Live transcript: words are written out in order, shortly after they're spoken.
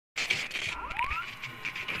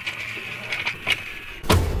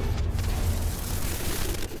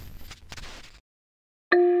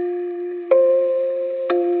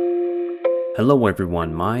Hello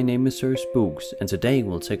everyone, my name is Sir Spooks, and today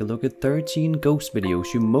we'll take a look at 13 ghost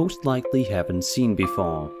videos you most likely haven't seen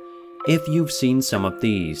before. If you've seen some of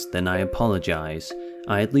these, then I apologize.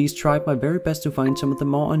 I at least tried my very best to find some of the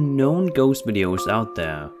more unknown ghost videos out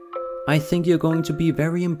there. I think you're going to be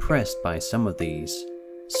very impressed by some of these.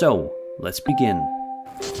 So, let's begin.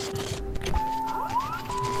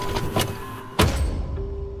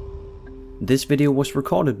 This video was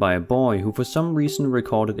recorded by a boy who for some reason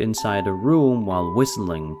recorded inside a room while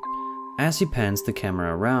whistling. As he pans the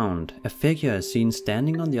camera around, a figure is seen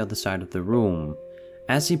standing on the other side of the room.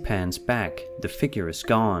 As he pans back, the figure is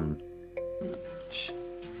gone.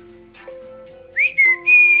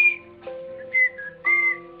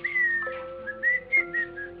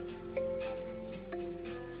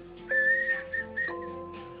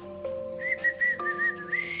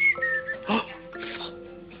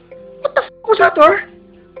 What's that there?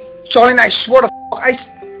 Charlie, I swear to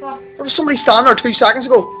there was somebody standing there 2 seconds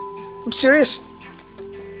ago. I'm serious.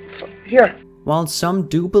 Here. While some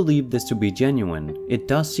do believe this to be genuine, it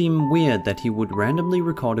does seem weird that he would randomly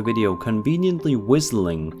record a video conveniently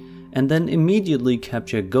whistling and then immediately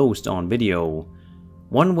capture a ghost on video.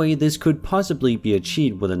 One way this could possibly be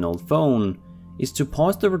achieved with an old phone is to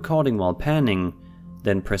pause the recording while panning,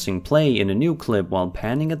 then pressing play in a new clip while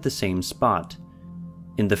panning at the same spot.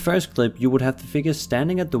 In the first clip, you would have the figure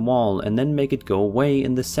standing at the wall and then make it go away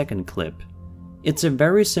in the second clip. It's a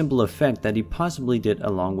very simple effect that he possibly did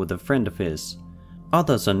along with a friend of his.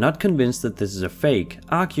 Others are not convinced that this is a fake,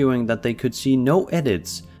 arguing that they could see no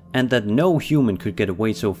edits and that no human could get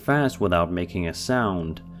away so fast without making a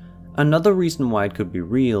sound. Another reason why it could be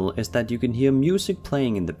real is that you can hear music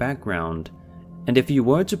playing in the background, and if you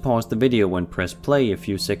were to pause the video and press play a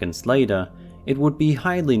few seconds later, it would be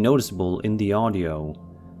highly noticeable in the audio.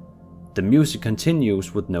 The music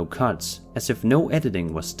continues with no cuts, as if no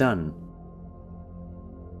editing was done.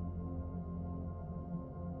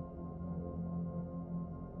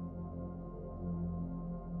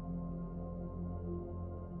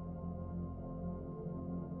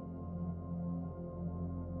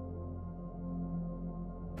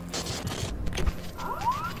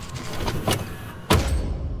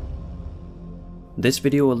 This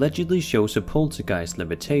video allegedly shows a poltergeist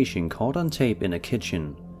levitation caught on tape in a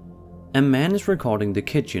kitchen. A man is recording the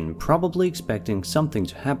kitchen, probably expecting something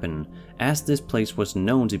to happen, as this place was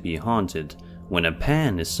known to be haunted, when a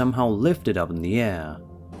pan is somehow lifted up in the air.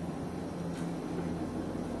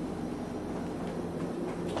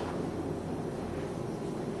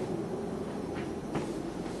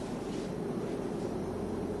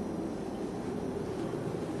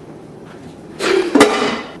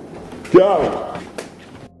 Go!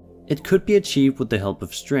 It could be achieved with the help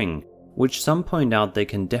of string, which some point out they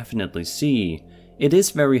can definitely see. It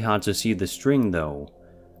is very hard to see the string though.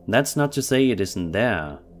 That's not to say it isn't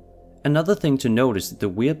there. Another thing to notice is the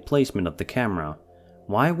weird placement of the camera.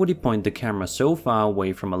 Why would he point the camera so far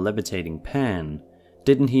away from a levitating pan?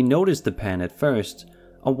 Didn't he notice the pan at first,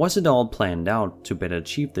 or was it all planned out to better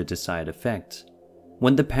achieve the desired effect?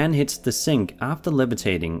 When the pan hits the sink after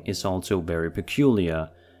levitating is also very peculiar.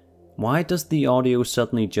 Why does the audio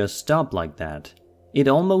suddenly just stop like that? It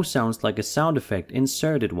almost sounds like a sound effect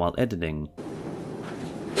inserted while editing.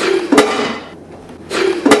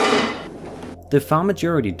 The far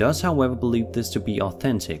majority does however believe this to be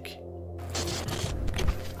authentic.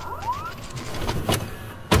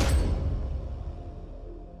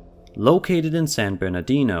 Located in San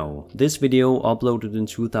Bernardino, this video, uploaded in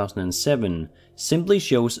 2007, simply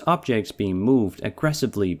shows objects being moved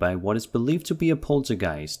aggressively by what is believed to be a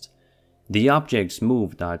poltergeist. The objects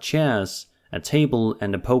moved are chairs, a table,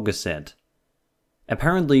 and a poker set.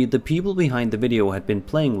 Apparently, the people behind the video had been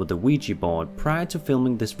playing with the Ouija board prior to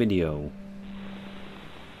filming this video.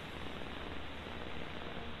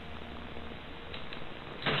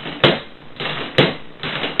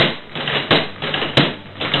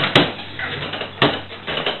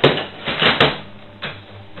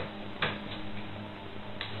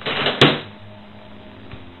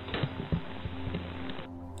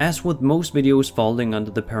 As with most videos falling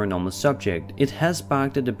under the paranormal subject, it has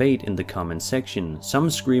sparked a debate in the comment section, some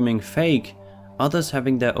screaming fake, others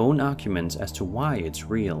having their own arguments as to why it's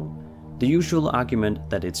real. The usual argument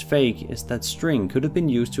that it's fake is that string could have been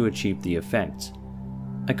used to achieve the effect.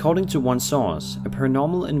 According to one source, a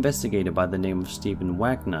paranormal investigator by the name of Stephen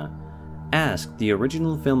Wagner asked the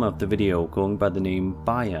original filmer of the video, going by the name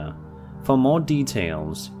Bayer, for more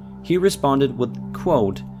details. He responded with,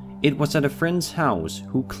 quote, "It was at a friend's house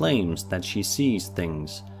who claims that she sees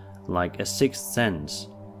things, like a sixth sense.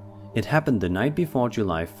 It happened the night before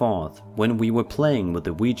July 4th, when we were playing with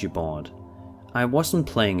the Ouija board. I wasn't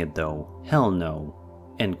playing it though, hell no."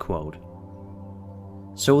 End quote.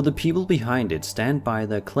 So the people behind it stand by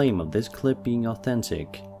their claim of this clip being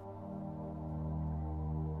authentic.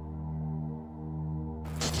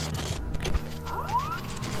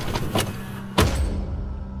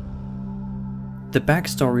 The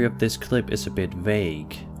backstory of this clip is a bit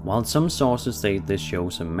vague. While some sources say this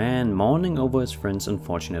shows a man mourning over his friend's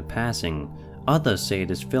unfortunate passing, others say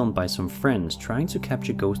it is filmed by some friends trying to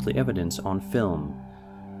capture ghostly evidence on film.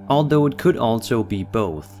 Although it could also be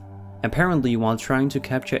both. Apparently, while trying to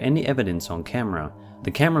capture any evidence on camera,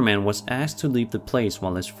 the cameraman was asked to leave the place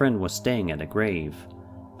while his friend was staying at a grave.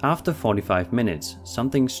 After 45 minutes,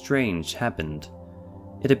 something strange happened.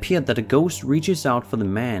 It appeared that a ghost reaches out for the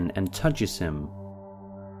man and touches him.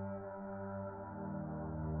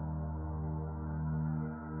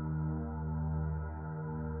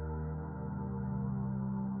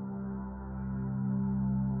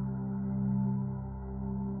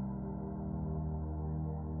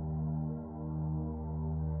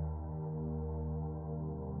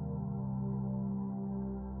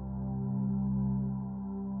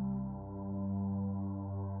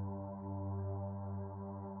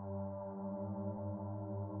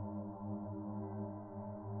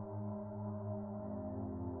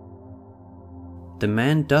 The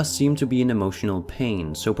man does seem to be in emotional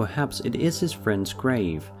pain, so perhaps it is his friend's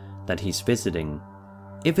grave that he's visiting.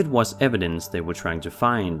 If it was evidence they were trying to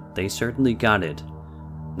find, they certainly got it.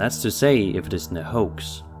 That's to say, if it isn't a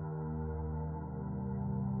hoax.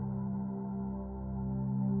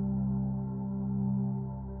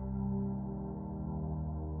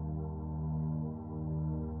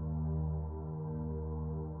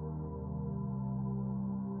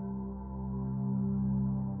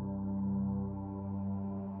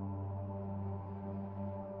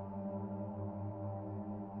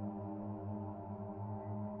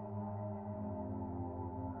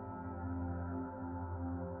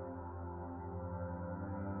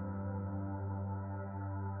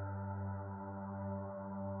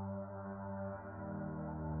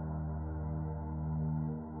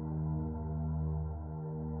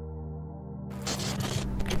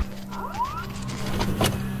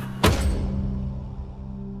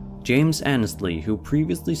 James Annesley, who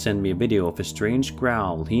previously sent me a video of a strange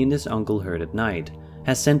growl he and his uncle heard at night,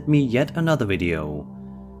 has sent me yet another video.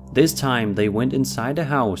 This time they went inside a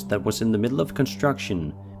house that was in the middle of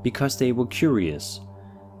construction because they were curious.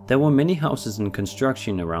 There were many houses in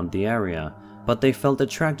construction around the area, but they felt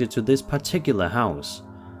attracted to this particular house.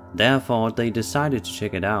 Therefore, they decided to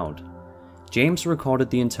check it out. James recorded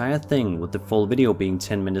the entire thing with the full video being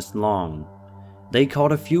 10 minutes long. They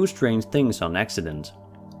caught a few strange things on accident.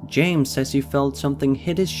 James says he felt something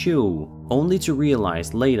hit his shoe, only to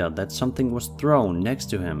realize later that something was thrown next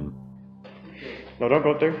to him. No, don't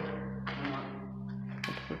go up there.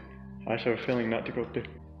 I just have a feeling not to go up there.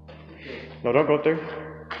 No, don't go up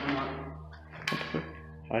there.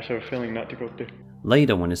 I just have a feeling not to go up there.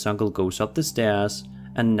 Later, when his uncle goes up the stairs,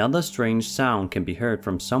 another strange sound can be heard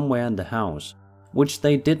from somewhere in the house, which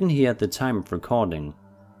they didn't hear at the time of recording.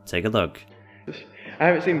 Take a look. I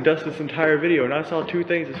haven't seen dust this entire video, and I saw two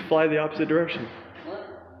things just fly the opposite direction.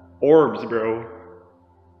 Orbs, bro.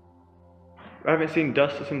 I haven't seen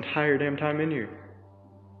dust this entire damn time in here.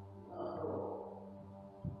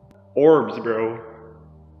 Orbs, bro.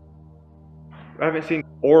 I haven't seen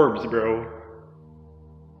orbs, bro.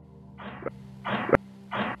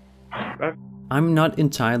 I'm not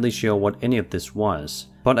entirely sure what any of this was,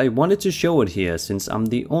 but I wanted to show it here since I'm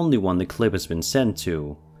the only one the clip has been sent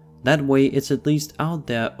to. That way it's at least out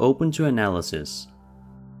there open to analysis.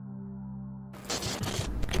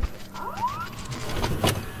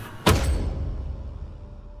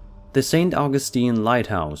 The St. Augustine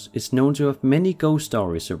Lighthouse is known to have many ghost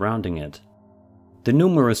stories surrounding it. The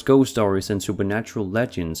numerous ghost stories and supernatural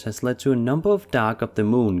legends has led to a number of Dark of the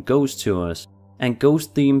Moon ghost tours and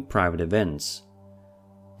ghost-themed private events.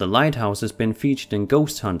 The lighthouse has been featured in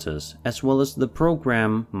Ghost Hunters as well as the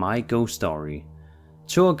program My Ghost Story.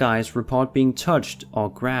 Tour guides report being touched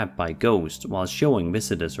or grabbed by ghosts while showing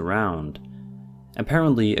visitors around.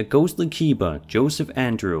 Apparently, a ghostly keeper, Joseph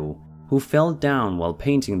Andrew, who fell down while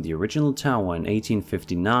painting the original tower in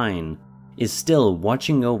 1859, is still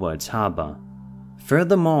watching over its harbor.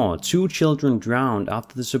 Furthermore, 2 children drowned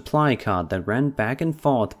after the supply cart that ran back and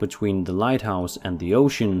forth between the lighthouse and the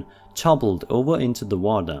ocean toppled over into the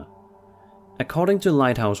water. According to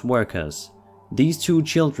lighthouse workers, these 2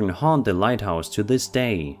 children haunt the lighthouse to this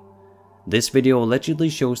day. This video allegedly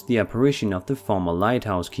shows the apparition of the former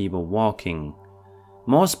lighthouse keeper walking.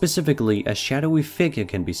 More specifically, a shadowy figure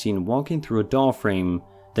can be seen walking through a doorframe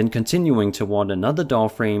then continuing toward another door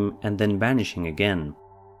frame and then vanishing again.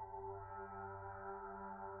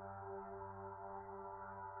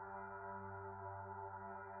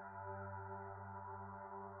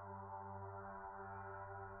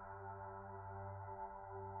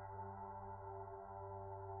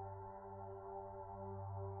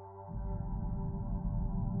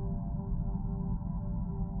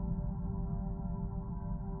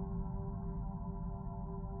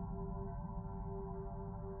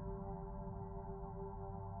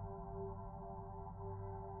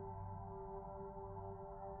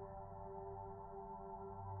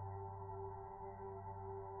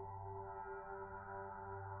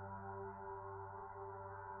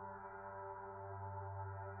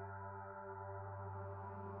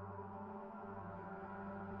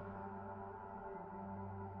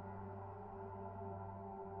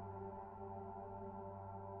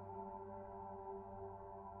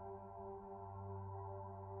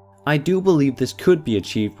 I do believe this could be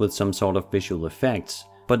achieved with some sort of visual effects,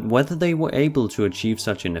 but whether they were able to achieve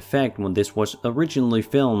such an effect when this was originally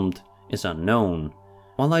filmed is unknown.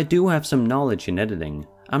 While I do have some knowledge in editing,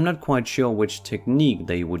 I'm not quite sure which technique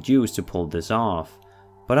they would use to pull this off,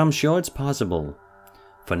 but I'm sure it's possible.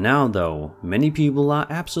 For now though, many people are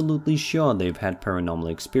absolutely sure they've had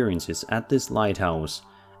paranormal experiences at this lighthouse,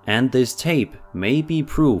 and this tape may be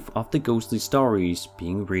proof of the ghostly stories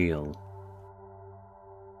being real.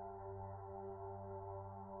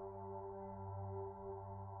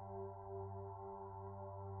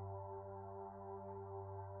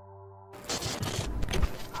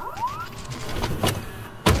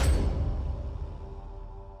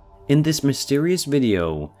 In this mysterious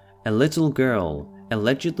video, a little girl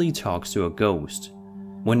allegedly talks to a ghost.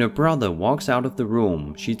 When her brother walks out of the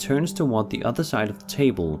room, she turns toward the other side of the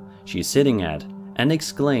table she's sitting at and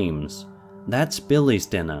exclaims, "That's Billy's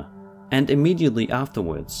dinner." And immediately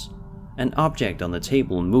afterwards, an object on the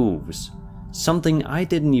table moves, something I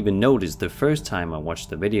didn't even notice the first time I watched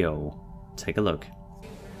the video. Take a look.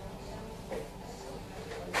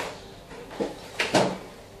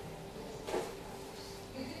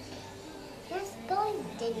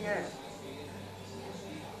 Dinner.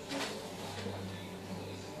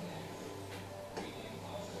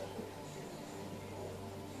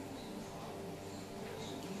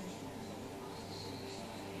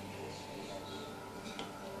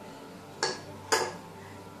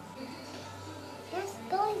 Let's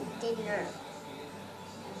go dinner.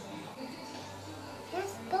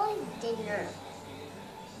 Let's go dinner.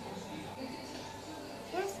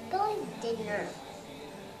 Let's go dinner.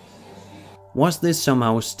 Was this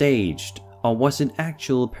somehow staged, or was it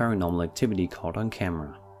actual paranormal activity caught on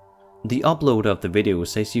camera? The uploader of the video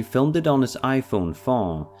says he filmed it on his iPhone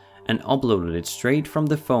 4 and uploaded it straight from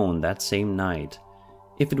the phone that same night.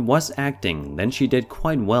 If it was acting, then she did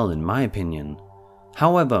quite well in my opinion.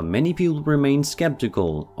 However, many people remain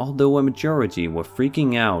skeptical, although a majority were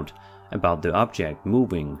freaking out about the object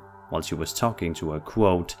moving while she was talking to a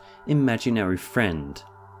quote, imaginary friend.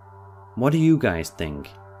 What do you guys think?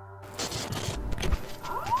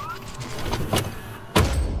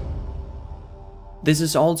 This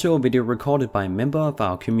is also a video recorded by a member of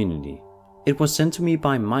our community. It was sent to me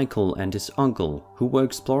by Michael and his uncle, who were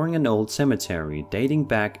exploring an old cemetery dating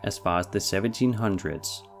back as far as the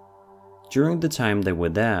 1700s. During the time they were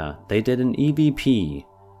there, they did an EVP,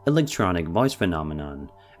 electronic voice phenomenon,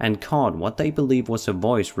 and caught what they believe was a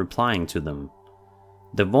voice replying to them.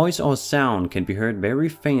 The voice or sound can be heard very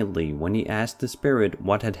faintly when he asked the spirit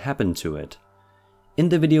what had happened to it. In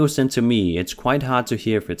the video sent to me, it's quite hard to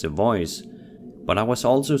hear if it's a voice, but I was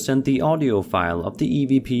also sent the audio file of the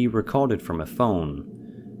EVP recorded from a phone.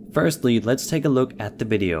 Firstly, let's take a look at the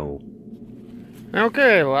video.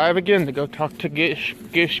 Okay, live again to go talk to Gish.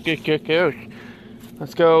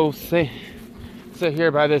 Let's go sit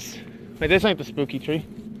here by this. Wait, this ain't the spooky tree.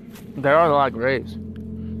 There are a lot of graves.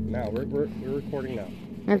 No, we're recording now.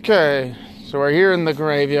 Okay, so we're here in the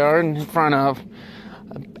graveyard in front of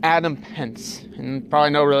Adam Pence, and probably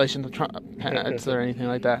no relation to Trump Pence or anything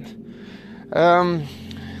like that.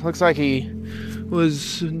 Looks like he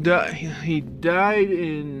died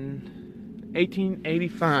in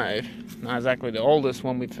 1885. Not exactly the oldest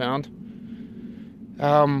one we've found.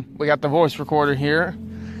 We got the voice recorder here.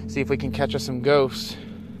 See if we can catch us some ghosts.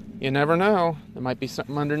 You never know. There might be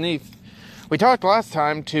something underneath. We talked last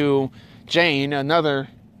time to Jane, another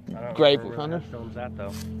grave hunter. Films that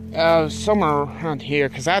though. Somewhere around here,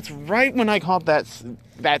 because that's right when I caught that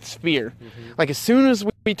sphere. Mm-hmm. Like as soon as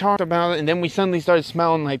we talked about it, and then we suddenly started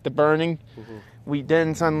smelling like the burning. Mm-hmm. We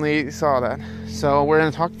then suddenly saw that. So we're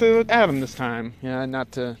gonna talk to Adam this time. Yeah,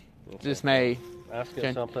 not to dismay. Ask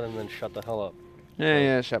it something and then shut the hell up.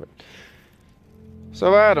 Yeah, shove it.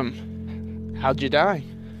 So, Adam, how'd you die?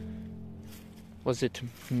 Was it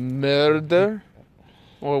murder?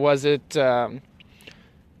 Or was it,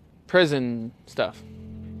 prison stuff?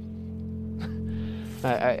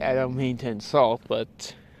 I don't mean to insult,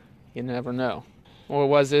 but you never know. Or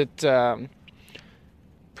was it,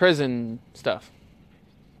 prison stuff?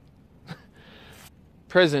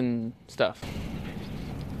 Prison stuff.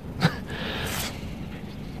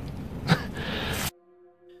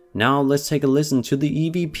 Now let's take a listen to the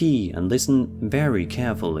EVP and listen very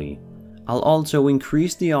carefully. I'll also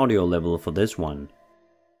increase the audio level for this one.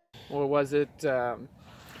 Or was it,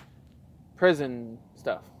 prison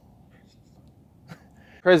stuff?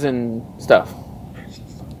 Prison stuff.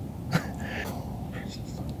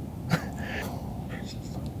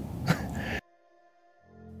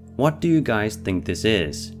 What do you guys think this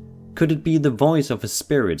is? Could it be the voice of a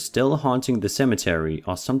spirit still haunting the cemetery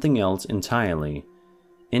or something else entirely?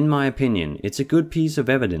 In my opinion, it's a good piece of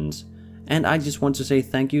evidence, and I just want to say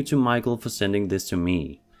thank you to Michael for sending this to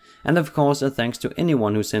me. And of course a thanks to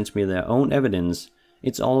anyone who sends me their own evidence.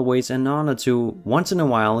 It's always an honor to, once in a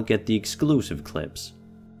while, get the exclusive clips.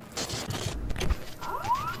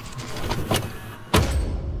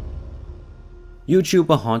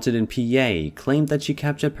 YouTuber Haunted in PA claimed that she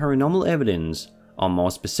captured paranormal evidence, or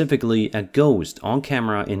more specifically a ghost on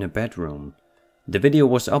camera in her bedroom. The video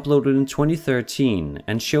was uploaded in 2013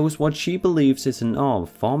 and shows what she believes is an orb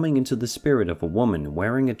forming into the spirit of a woman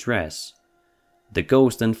wearing a dress. The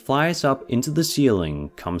ghost then flies up into the ceiling,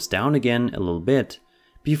 comes down again a little bit,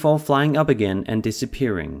 before flying up again and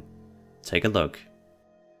disappearing. Take a look.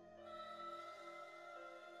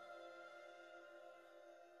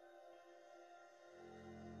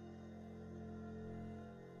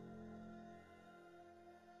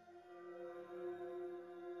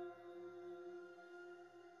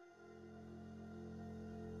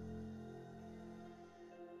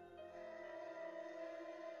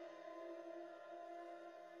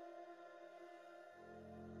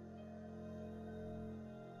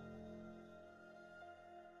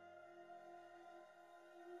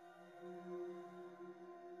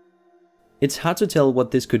 It's hard to tell what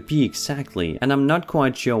this could be exactly, and I'm not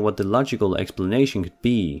quite sure what the logical explanation could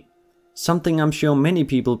be. Something I'm sure many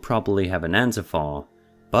people probably have an answer for.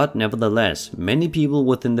 But nevertheless, many people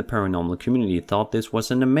within the paranormal community thought this was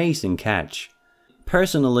an amazing catch.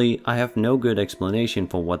 Personally, I have no good explanation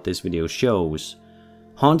for what this video shows.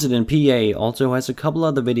 Haunted in PA also has a couple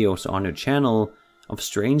other videos on her channel of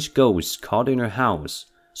strange ghosts caught in her house,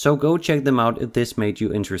 so go check them out if this made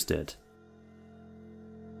you interested.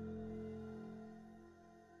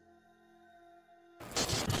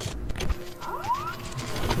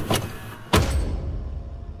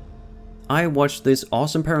 I watched this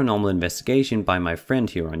awesome paranormal investigation by my friend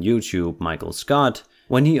here on YouTube, Michael Scott,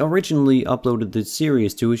 when he originally uploaded this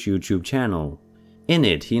series to his YouTube channel. In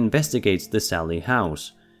it, he investigates the Sallie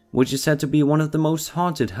house, which is said to be one of the most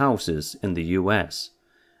haunted houses in the US.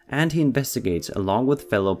 And he investigates along with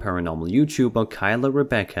fellow paranormal YouTuber Kyla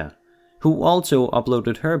Rebecca, who also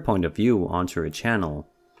uploaded her point of view onto her channel.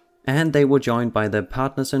 And they were joined by their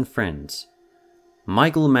partners and friends.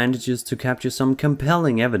 Michael manages to capture some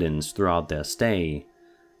compelling evidence throughout their stay.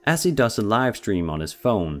 As he does a live stream on his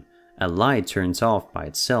phone, a light turns off by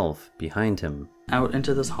itself behind him. Out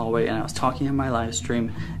into this hallway, and I was talking in my live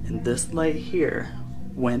stream, and this light here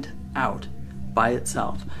went out by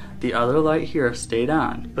itself. The other light here stayed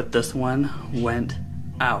on, but this one went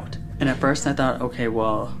out. And at first I thought, okay,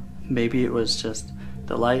 well, maybe it was just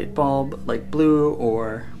the light bulb like blue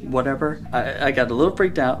or whatever. I got a little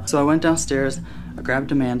freaked out, so I went downstairs, I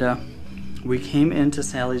grabbed Amanda, we came into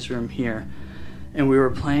Sally's room here, and we were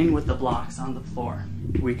playing with the blocks on the floor.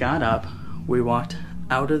 We got up, we walked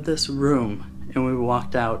out of this room, and we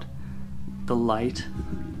walked out, the light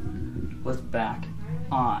was back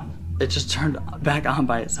on. It just turned back on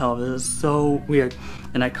by itself. It was so weird.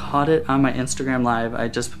 And I caught it on my Instagram live. I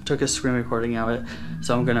just took a screen recording of it.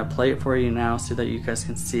 So I'm gonna play it for you now so that you guys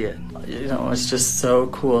can see it. You know, it's just so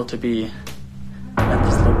cool to be at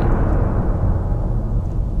this location.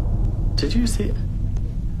 Did you see it?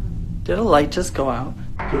 Did a light just go out?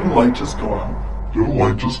 Did a light just go out? Did a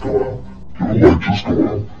light just go out? Did a light just go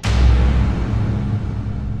out?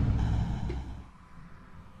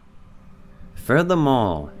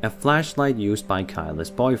 Furthermore, a flashlight used by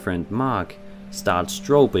Kyla's boyfriend Mark starts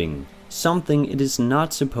strobing, something it is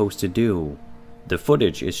not supposed to do. The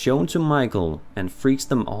footage is shown to Michael and freaks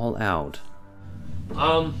them all out.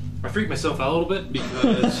 I freaked myself out a little bit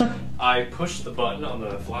because I pushed the button on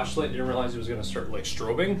the flashlight and didn't realize it was going to start like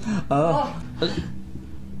strobing. Oh.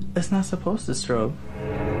 It's not supposed to strobe.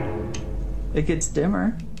 It gets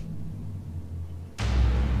dimmer.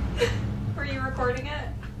 Were you recording it?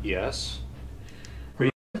 Yes. Are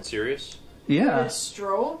you serious? Yeah. It's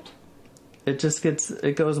strobed? It just gets,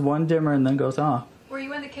 it goes one dimmer and then goes off. Were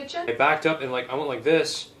you in the kitchen? I backed up and like I went like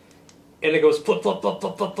this, and it goes flip flip flip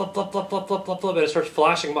flip flip flip flip flip flip flip flip flip, and it starts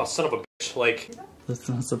flashing. I'm about son of a bitch. Like That's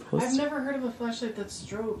not supposed I've to. never heard of a flashlight that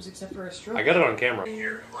strobes except for a strobe. I got it on camera.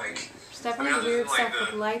 Here, like There's definitely weird stuff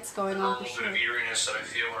with lights going on for bit sure. of eeriness that I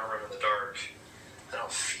feel when I'm in the dark. I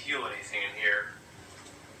don't feel anything in here.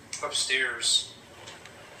 Upstairs,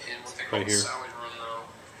 in what they call the salad room,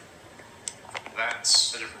 though,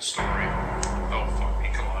 that's a different story. Oh fuck me!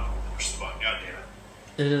 Come on, push the button. God damn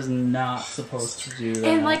it! It is not supposed to do that.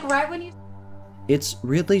 And like right when you... It's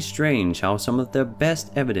really strange how some of their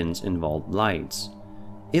best evidence involved lights.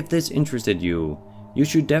 If this interested you, you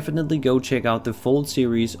should definitely go check out the full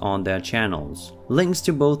series on their channels. Links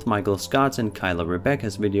to both Michael Scott's and Kyla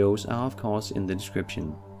Rebecca's videos are of course in the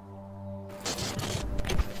description.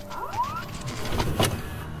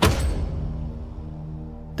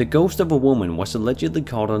 The ghost of a woman was allegedly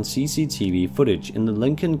caught on CCTV footage in the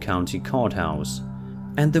Lincoln County Courthouse,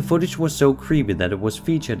 and the footage was so creepy that it was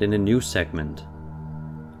featured in a news segment.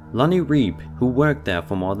 Lonnie Reep, who worked there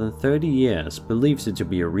for more than 30 years, believes it to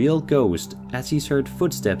be a real ghost as he's heard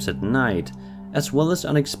footsteps at night, as well as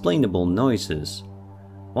unexplainable noises.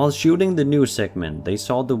 While shooting the news segment, they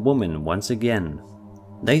saw the woman once again.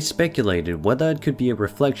 They speculated whether it could be a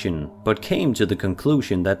reflection, but came to the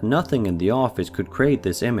conclusion that nothing in the office could create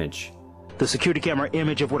this image. The security camera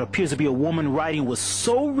image of what appears to be a woman riding was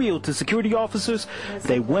so real to security officers,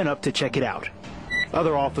 they went up to check it out.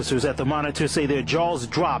 Other officers at the monitor say their jaws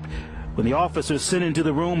dropped when the officers sent into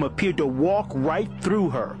the room appeared to walk right through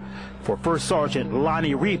her. For First Sergeant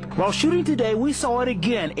Lonnie Reep, while shooting today, we saw it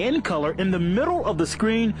again in color in the middle of the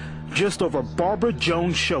screen just over Barbara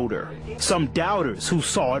Jones' shoulder. Some doubters who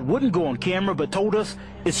saw it wouldn't go on camera but told us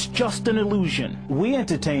it's just an illusion. We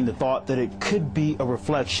entertained the thought that it could be a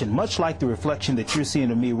reflection, much like the reflection that you're seeing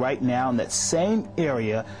of me right now in that same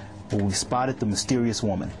area where we spotted the mysterious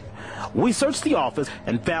woman. We searched the office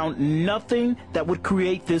and found nothing that would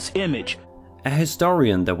create this image. A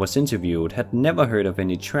historian that was interviewed had never heard of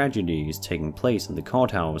any tragedies taking place in the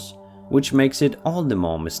courthouse, which makes it all the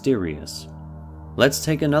more mysterious. Let's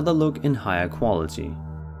take another look in higher quality.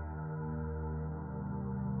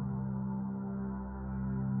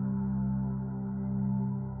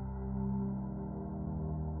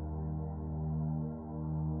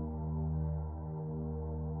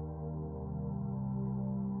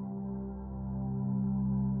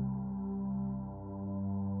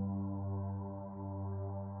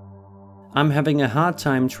 I'm having a hard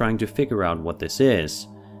time trying to figure out what this is.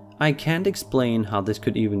 I can't explain how this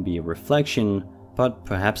could even be a reflection, but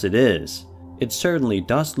perhaps it is. It certainly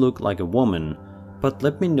does look like a woman, but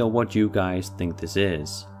let me know what you guys think this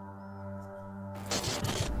is.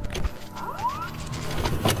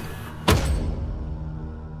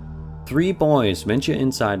 Three boys venture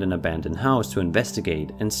inside an abandoned house to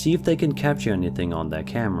investigate and see if they can capture anything on their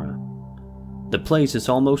camera. The place is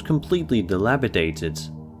almost completely dilapidated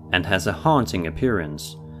and has a haunting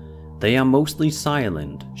appearance. They are mostly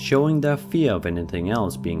silent, showing their fear of anything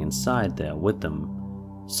else being inside there with them.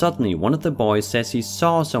 Suddenly, one of the boys says he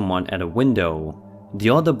saw someone at a window. The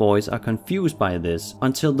other boys are confused by this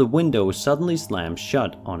until the window suddenly slams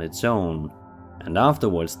shut on its own. And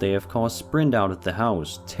afterwards they of course sprint out of the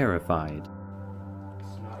house, terrified.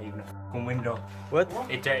 It's not even a fucking window. What?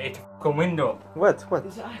 It's a fucking window. What?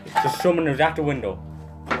 Just someone was at the window.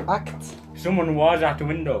 Act. Someone was at the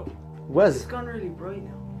window. Was? gone really bright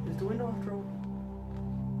now. Is the window after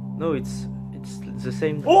open? No, it's the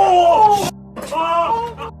same. Oh!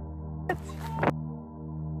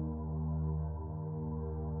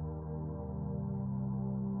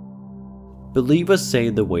 Believers say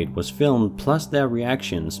the way it was filmed plus their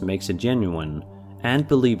reactions makes it genuine and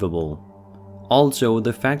believable. Also,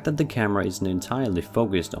 the fact that the camera isn't entirely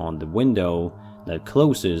focused on the window that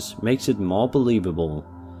closes makes it more believable.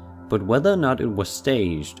 But whether or not it was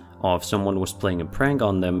staged or if someone was playing a prank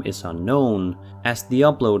on them is unknown, as the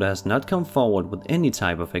uploader has not come forward with any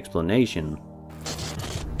type of explanation.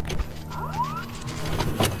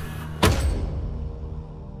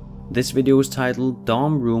 This video is titled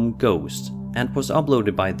Dorm Room Ghost and was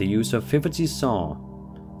uploaded by the user Fivety Saw.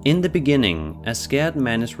 In the beginning, a scared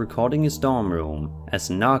man is recording his dorm room as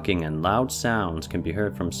knocking and loud sounds can be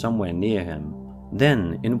heard from somewhere near him.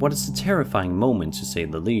 Then, in what is a terrifying moment to say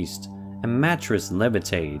the least, a mattress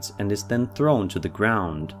levitates and is then thrown to the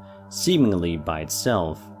ground, seemingly by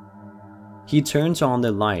itself. He turns on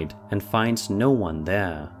the light and finds no one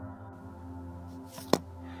there.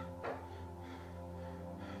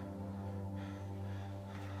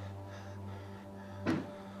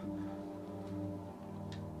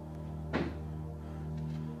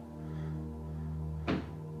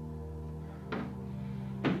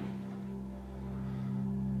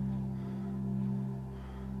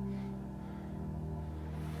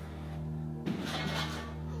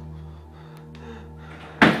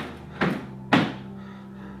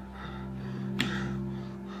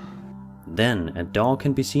 Then a door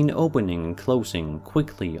can be seen opening and closing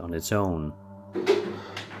quickly on its own.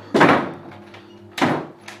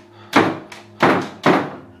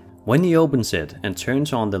 When he opens it and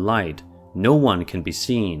turns on the light, no one can be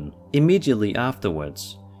seen. Immediately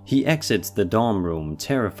afterwards, he exits the dorm room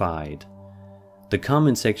terrified. The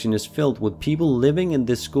comment section is filled with people living in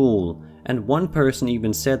this school, and one person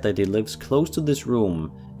even said that he lives close to this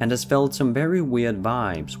room and has felt some very weird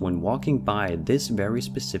vibes when walking by this very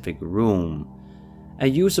specific room. A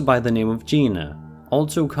user by the name of Gina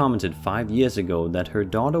also commented 5 years ago that her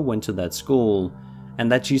daughter went to that school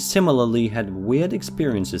and that she similarly had weird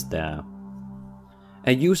experiences there.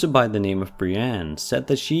 A user by the name of Brienne said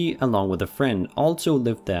that she, along with a friend, also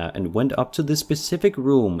lived there and went up to this specific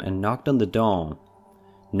room and knocked on the door.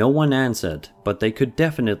 No one answered, but they could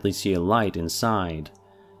definitely see a light inside.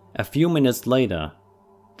 A few minutes later,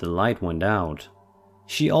 the light went out.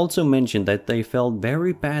 She also mentioned that they felt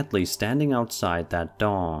very badly standing outside that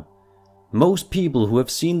door. Most people who have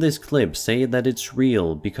seen this clip say that it's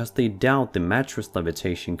real because they doubt the mattress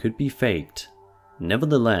levitation could be faked.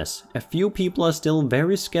 Nevertheless, a few people are still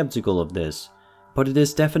very skeptical of this, but it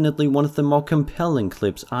is definitely one of the more compelling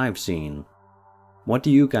clips I've seen. What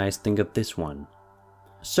do you guys think of this one?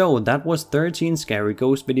 So that was 13 scary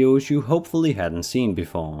ghost videos you hopefully hadn't seen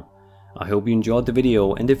before. I hope you enjoyed the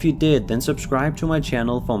video, and if you did, then subscribe to my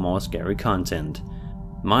channel for more scary content.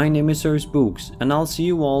 My name is Sir Spooks, and I'll see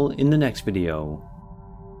you all in the next video.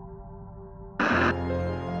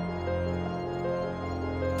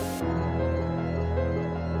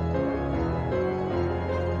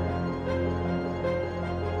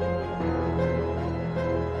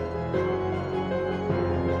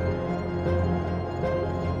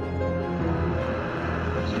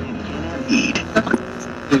 Eat.